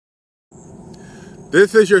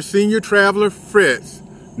This is your senior traveler, Fritz,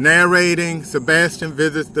 narrating Sebastian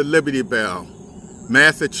visits the Liberty Bell,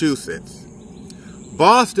 Massachusetts.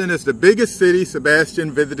 Boston is the biggest city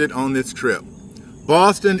Sebastian visited on this trip.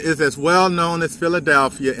 Boston is as well known as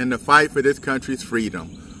Philadelphia in the fight for this country's freedom.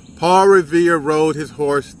 Paul Revere rode his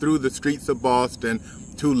horse through the streets of Boston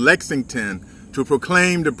to Lexington to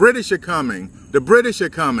proclaim, "The British are coming, the British are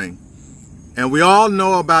coming." And we all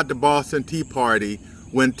know about the Boston Tea Party,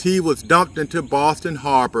 when tea was dumped into Boston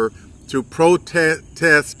Harbor to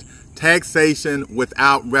protest taxation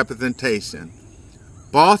without representation.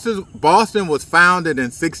 Boston was founded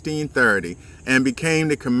in 1630 and became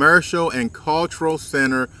the commercial and cultural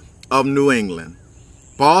center of New England.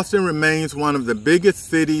 Boston remains one of the biggest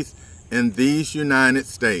cities in these United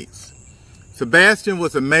States. Sebastian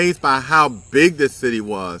was amazed by how big this city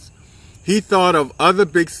was. He thought of other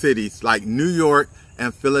big cities like New York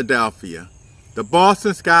and Philadelphia. The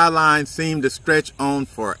Boston skyline seemed to stretch on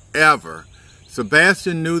forever.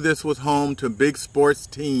 Sebastian knew this was home to big sports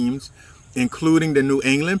teams, including the New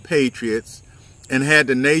England Patriots, and had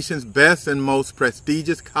the nation's best and most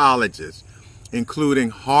prestigious colleges,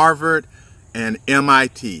 including Harvard and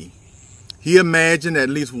MIT. He imagined at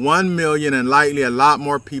least 1 million and likely a lot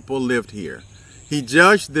more people lived here. He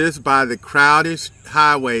judged this by the crowded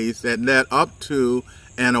highways that led up to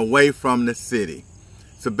and away from the city.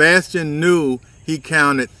 Sebastian knew he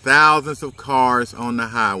counted thousands of cars on the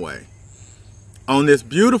highway. On this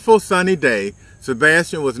beautiful sunny day,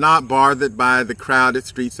 Sebastian was not bothered by the crowded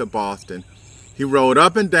streets of Boston. He rode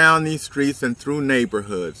up and down these streets and through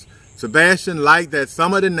neighborhoods. Sebastian liked that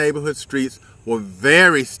some of the neighborhood streets were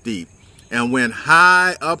very steep and went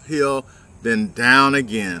high uphill, then down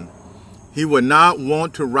again. He would not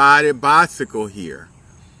want to ride a bicycle here.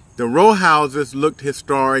 The row houses looked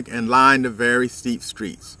historic and lined the very steep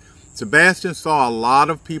streets. Sebastian saw a lot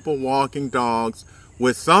of people walking dogs,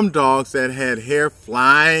 with some dogs that had hair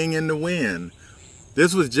flying in the wind.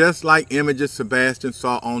 This was just like images Sebastian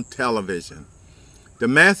saw on television. The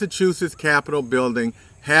Massachusetts Capitol building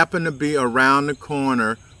happened to be around the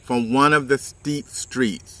corner from one of the steep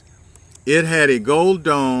streets. It had a gold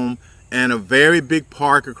dome and a very big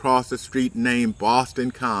park across the street named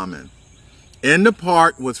Boston Common. In the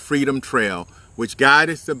park was Freedom Trail, which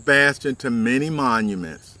guided Sebastian to many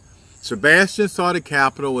monuments. Sebastian saw the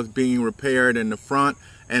Capitol was being repaired in the front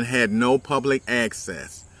and had no public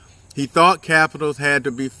access. He thought Capitols had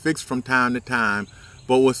to be fixed from time to time,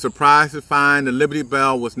 but was surprised to find the Liberty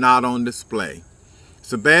Bell was not on display.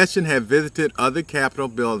 Sebastian had visited other Capitol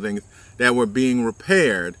buildings that were being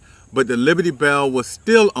repaired, but the Liberty Bell was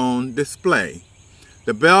still on display.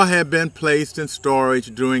 The bell had been placed in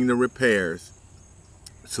storage during the repairs.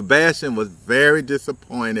 Sebastian was very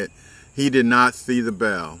disappointed he did not see the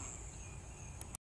bell.